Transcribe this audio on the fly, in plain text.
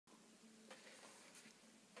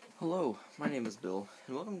Hello, my name is Bill,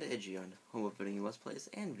 and welcome to Edgion, home of video game Let's Plays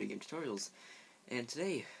and video game tutorials. And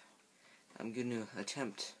today, I'm going to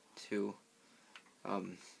attempt to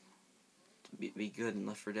be good in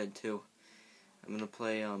Left 4 Dead 2. I'm going to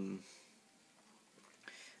play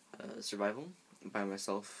survival by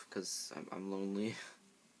myself because I'm lonely.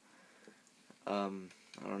 I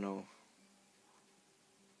don't know.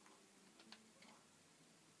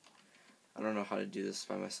 I don't know how to do this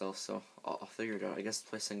by myself, so I'll figure it out. I guess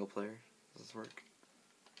play single player. Does this work?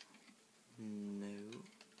 No.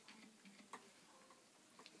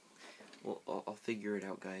 Well, I'll figure it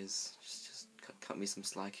out, guys. Just cut me some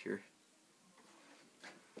slack here.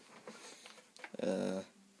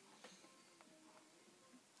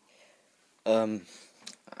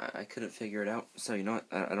 I couldn't figure it out, so you know what?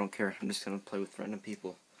 I don't care. I'm just gonna play with random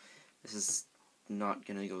people. This is not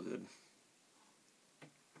gonna go good.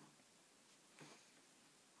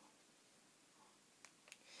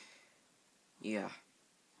 Yeah,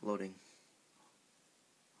 loading.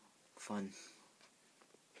 Fun.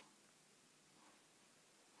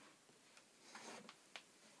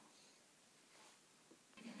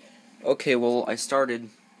 Okay, well, I started,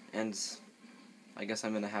 and I guess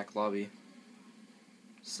I'm in a hack lobby.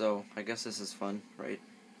 So, I guess this is fun, right?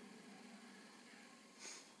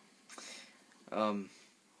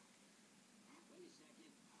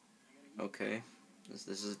 Okay.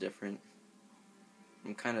 This is different.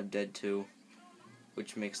 I'm kind of dead too,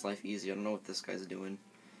 which makes life easy. I don't know what this guy's doing.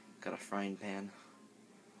 Got a frying pan.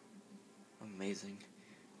 Amazing.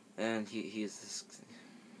 And he's this.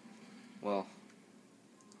 Well,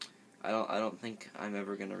 I don't think I'm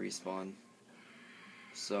ever gonna respawn.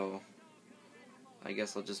 So I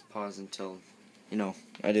guess I'll just pause until,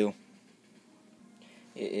 I do.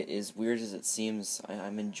 As weird as it seems,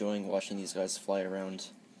 I'm enjoying watching these guys fly around.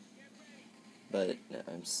 But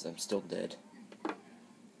I'm still dead.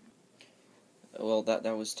 Well, that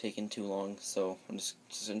was taking too long, so I'm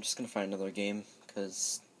just gonna find another game,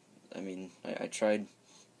 because I tried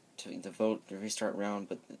to vote to restart round,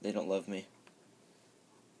 but they don't love me.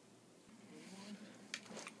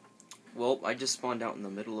 Well, I just spawned out in the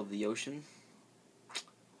middle of the ocean.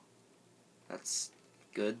 That's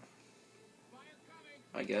good.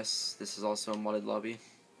 I guess this is also a modded lobby.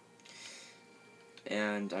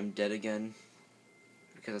 And I'm dead again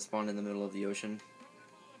because I spawned in the middle of the ocean.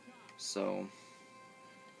 So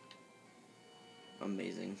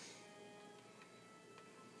amazing.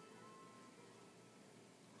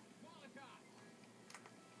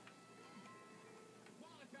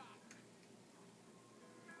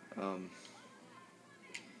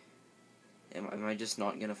 Am I just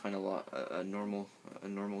not gonna find a normal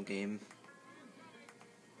game?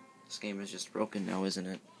 This game is just broken now, isn't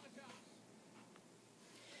it?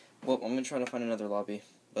 Well, I'm gonna try to find another lobby,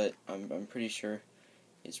 but I'm pretty sure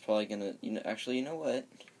it's probably gonna. Actually, you know what?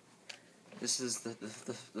 This is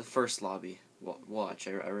the first lobby. Watch,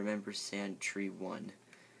 I remember Sand Tree 1.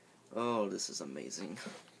 Oh, this is amazing.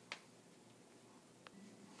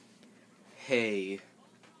 Hey,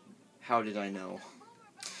 how did I know?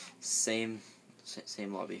 Same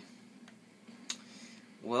lobby.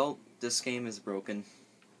 Well, this game is broken.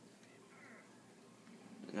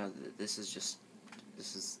 No, this is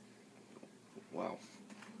wow.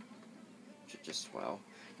 Just wow.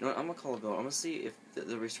 You know what, I'm gonna call a vote. I'm gonna see if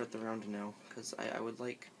they'll restart the round now, because I would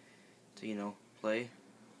like to, play.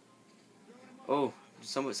 Oh,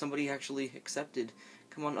 somebody actually accepted.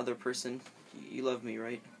 Come on, other person. You love me,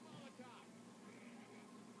 right?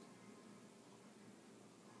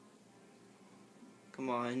 Come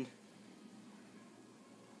on.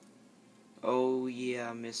 Oh,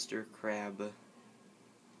 yeah, Mr. Crab.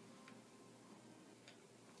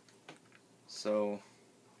 So,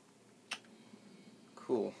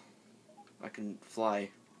 cool. I can fly.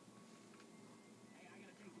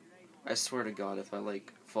 I swear to God, if I,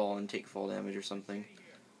 fall and take fall damage or something,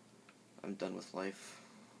 I'm done with life.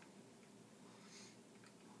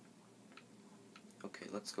 Okay,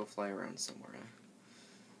 let's go fly around somewhere.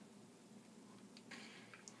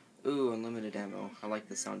 Ooh, unlimited ammo. I like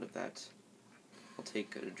the sound of that. I'll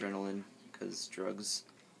take adrenaline, because drugs.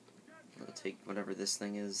 I'll take whatever this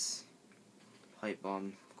thing is. Pipe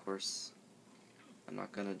bomb, of course. I'm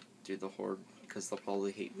not gonna do the horde, because they'll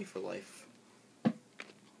probably hate me for life.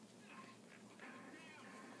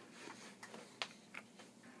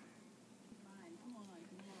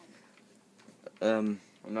 I'm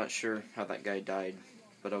not sure how that guy died,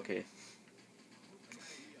 but okay.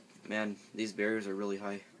 Man, these barriers are really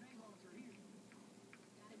high.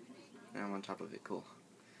 Now I'm on top of it, cool.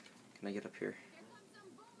 Can I get up here?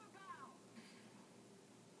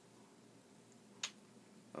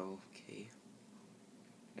 Okay.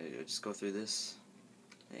 I just go through this.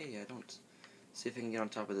 Hey, I don't. See if I can get on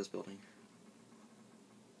top of this building.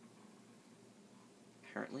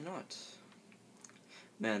 Apparently not.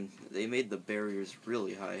 Man, they made the barriers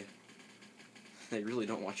really high. They really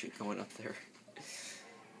don't want you going up there.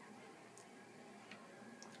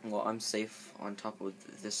 Well, I'm safe on top of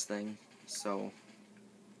this thing, so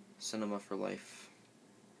cinema for life.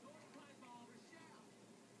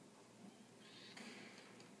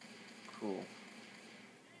 Cool.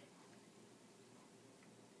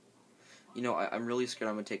 You know, I'm really scared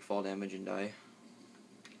I'm gonna take fall damage and die.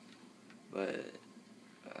 But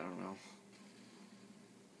I don't know.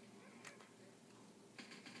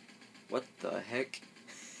 What the heck?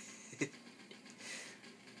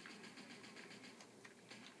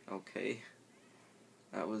 Okay.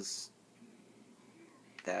 That was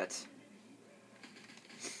that.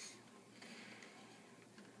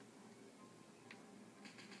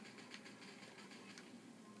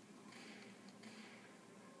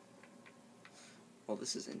 Well,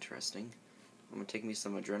 this is interesting. I'm gonna take me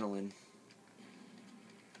some adrenaline.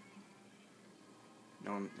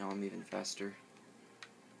 Now I'm even faster.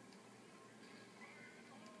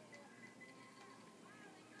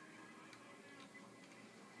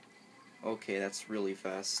 Okay, that's really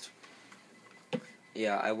fast.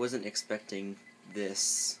 Yeah, I wasn't expecting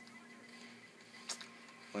this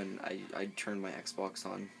when I turned my Xbox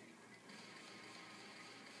on.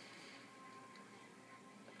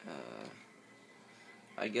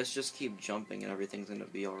 I guess just keep jumping and everything's gonna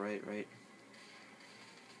be alright, right?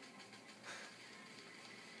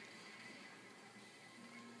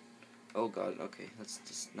 Oh god, okay, let's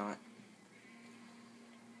just not...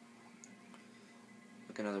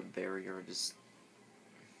 Like another barrier just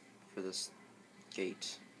for this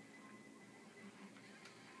gate.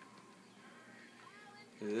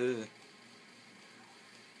 Ugh.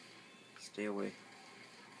 Stay away.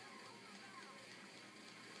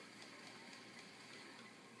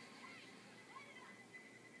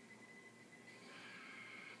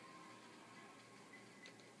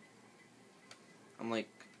 I'm like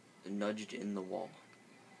nudged in the wall.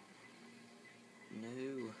 No.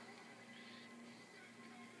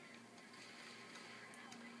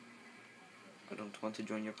 I don't want to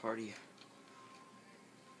join your party.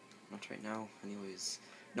 Not right now, anyways.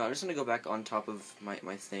 No, I'm just gonna go back on top of my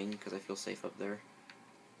thing, because I feel safe up there.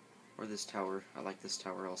 Or this tower. I like this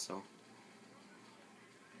tower also.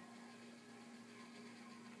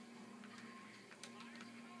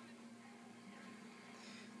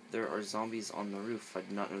 There are zombies on the roof. I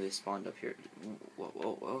did not know they spawned up here. Whoa,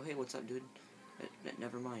 whoa, whoa, hey, what's up, dude?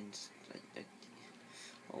 Never mind.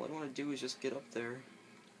 All I want to do is just get up there.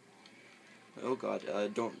 Oh god,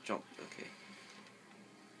 don't jump. Okay.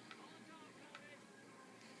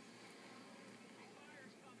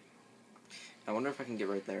 I wonder if I can get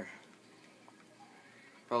right there.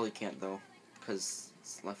 Probably can't, though, because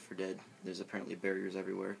it's Left 4 Dead. There's apparently barriers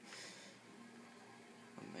everywhere.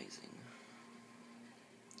 Amazing.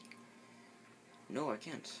 No, I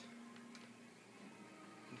can't.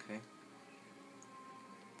 Okay.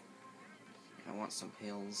 I want some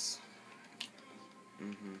pails.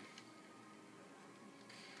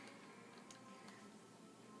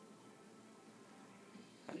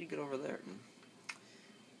 How do you get over there?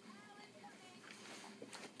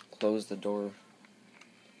 Close the door.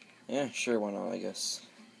 Yeah, sure, why not, I guess.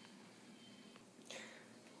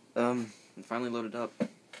 Finally loaded up.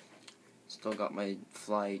 Still got my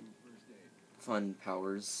fly fun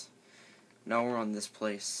powers. Now we're on this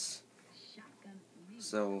place.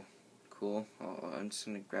 So, cool. I'm just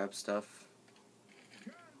gonna grab stuff.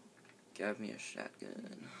 Grab me a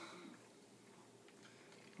shotgun.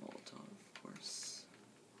 Molotov, of course.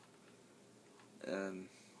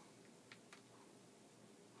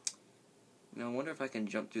 Now I wonder if I can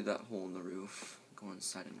jump through that hole in the roof. Go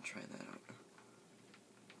inside and try that out.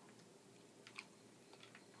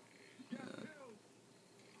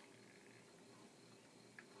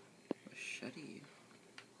 Machete.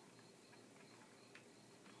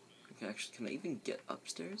 Okay, actually, can I even get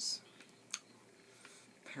upstairs?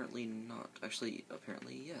 Apparently not. Actually,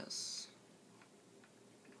 apparently yes.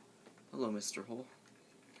 Hello, Mr. Hole.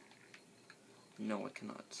 No, I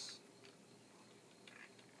cannot.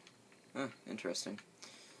 Interesting.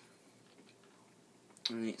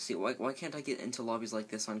 See, why can't I get into lobbies like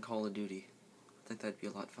this on Call of Duty? I think that'd be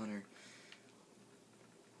a lot funner.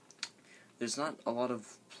 There's not a lot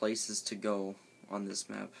of places to go on this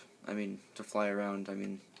map. I mean, to fly around. I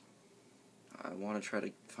mean, I want to try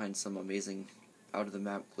to find some amazing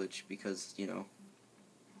out-of-the-map glitch because, you know,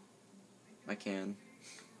 I can.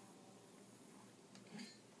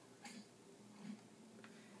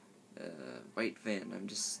 white van. I'm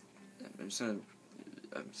just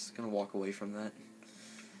gonna walk away from that.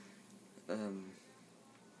 Am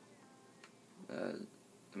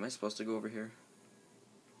I supposed to go over here?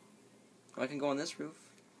 Oh, I can go on this roof.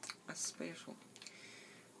 That's special.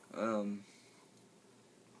 I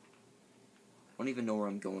don't even know where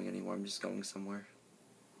I'm going anymore. I'm just going somewhere.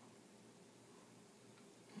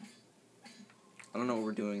 I don't know what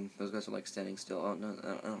we're doing. Those guys are like standing still. Oh no,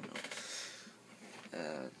 I don't know.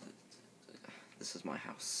 This is my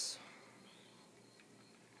house.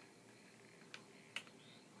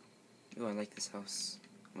 Oh, I like this house.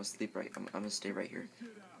 I'm gonna sleep right. I'm gonna stay right here.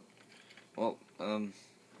 Well,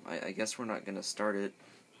 I guess we're not gonna start it.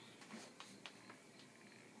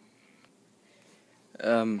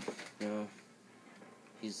 No.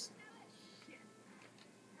 He's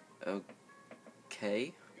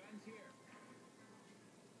okay.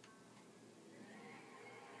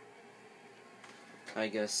 I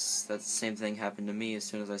guess that same thing happened to me. As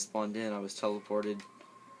soon as I spawned in, I was teleported,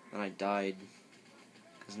 and I died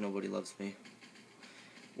because nobody loves me.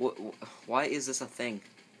 Why is this a thing?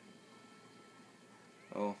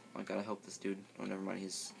 Oh, I gotta help this dude. Oh, never mind.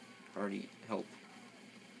 He's already help.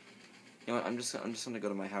 You know what? I'm just gonna go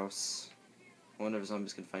to my house. I wonder if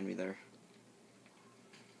zombies can find me there.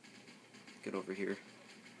 Get over here.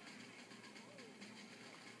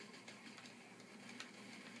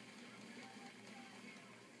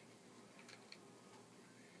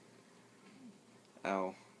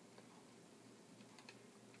 Ow.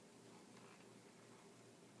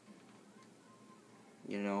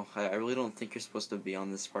 You know, I really don't think you're supposed to be on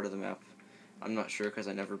this part of the map. I'm not sure because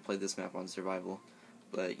I never played this map on survival.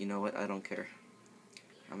 But you know what? I don't care.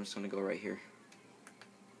 I'm just gonna go right here.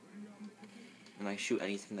 And I shoot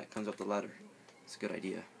anything that comes up the ladder. It's a good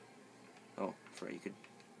idea. Oh, you could...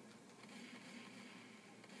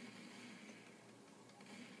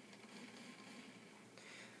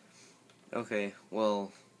 Okay,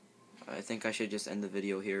 well, I think I should just end the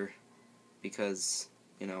video here. Because,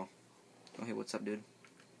 you know... Oh, hey, what's up, dude?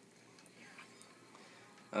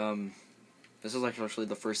 This is actually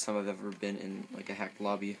the first time I've ever been in, like, a hacked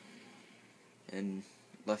lobby. In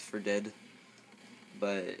Left 4 Dead.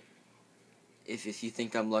 But... If you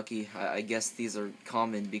think I'm lucky, I guess these are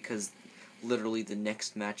common because literally the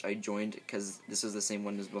next match I joined, because this is the same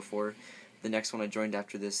one as before, the next one I joined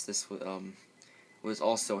after this was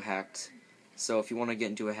also hacked. So if you want to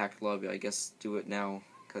get into a hacked lobby, I guess do it now,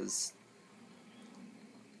 because,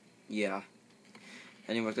 yeah.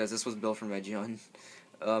 Anyway, guys, this was Bill from Edgion.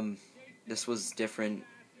 This was different,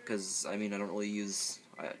 because, I mean, I don't really use,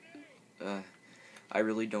 I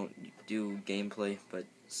really don't do gameplay, but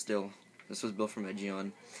still. This was Bill from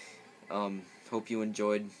Edgion. Hope you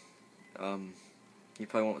enjoyed. You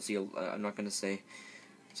probably won't see, I'm not going to say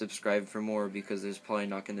subscribe for more because there's probably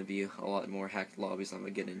not going to be a lot more hacked lobbies I'm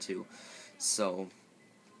going to get into. So,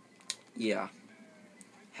 yeah.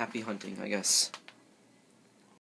 Happy hunting, I guess.